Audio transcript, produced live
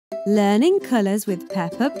Learning colours with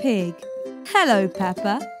Peppa Pig. Hello,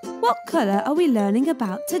 Peppa. What colour are we learning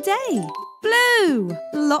about today? Blue!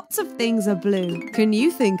 Lots of things are blue. Can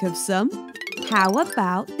you think of some? How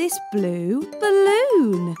about this blue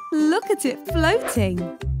balloon? Look at it floating.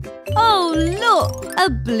 Oh, look!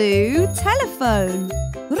 A blue telephone.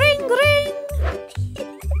 Ring, ring!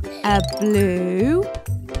 A blue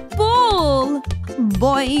ball.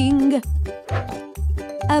 Boing!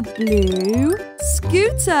 A blue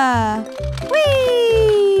scooter.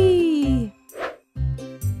 Whee!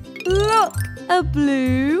 Look, a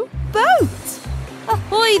blue boat.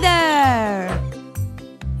 Ahoy there!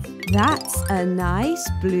 That's a nice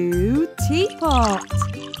blue teapot.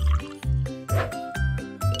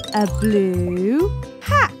 A blue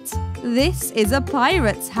hat. This is a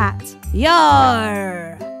pirate's hat.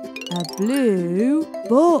 Yar! A blue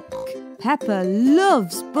book. Peppa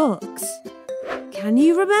loves books. Can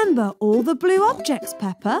you remember all the blue objects,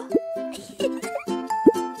 Peppa?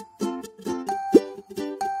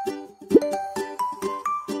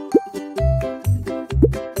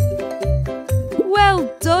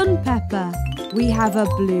 Well done, Peppa. We have a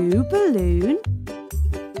blue balloon,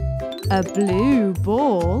 a blue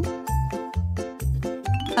ball,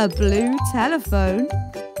 a blue telephone,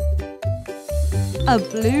 a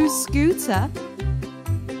blue scooter,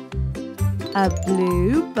 a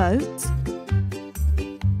blue boat,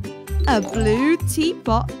 a blue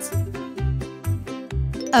teapot,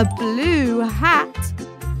 a blue hat,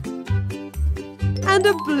 and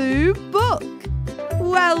a blue book.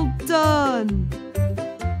 Well done!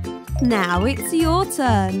 Now it's your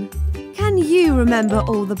turn. Can you remember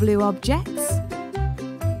all the blue objects?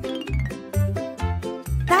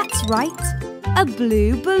 That's right, a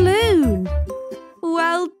blue balloon.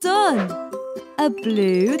 Well done! A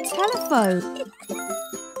blue telephone.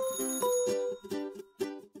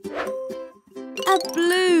 A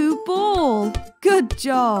blue ball. Good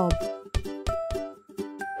job.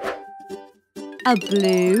 A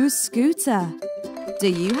blue scooter. Do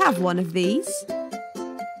you have one of these?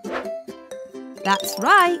 That's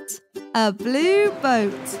right, a blue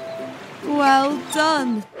boat. Well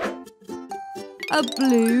done. A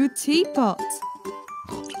blue teapot.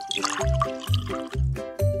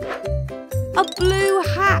 A blue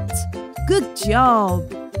hat. Good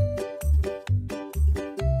job.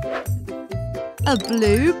 A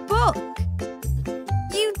blue book.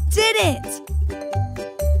 You did it!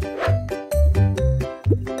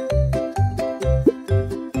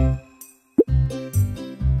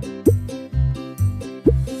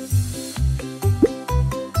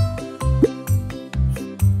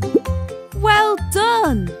 Well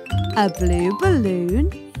done! A blue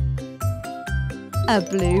balloon, a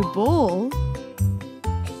blue ball,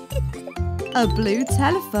 a blue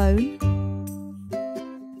telephone,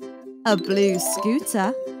 a blue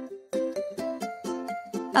scooter,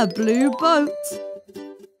 a blue boat,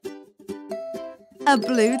 a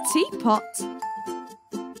blue teapot,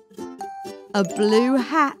 a blue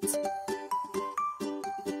hat,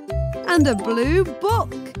 and a blue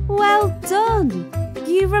book. Well done!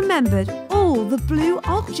 You remembered all the blue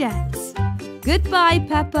objects. Goodbye,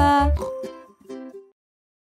 Peppa.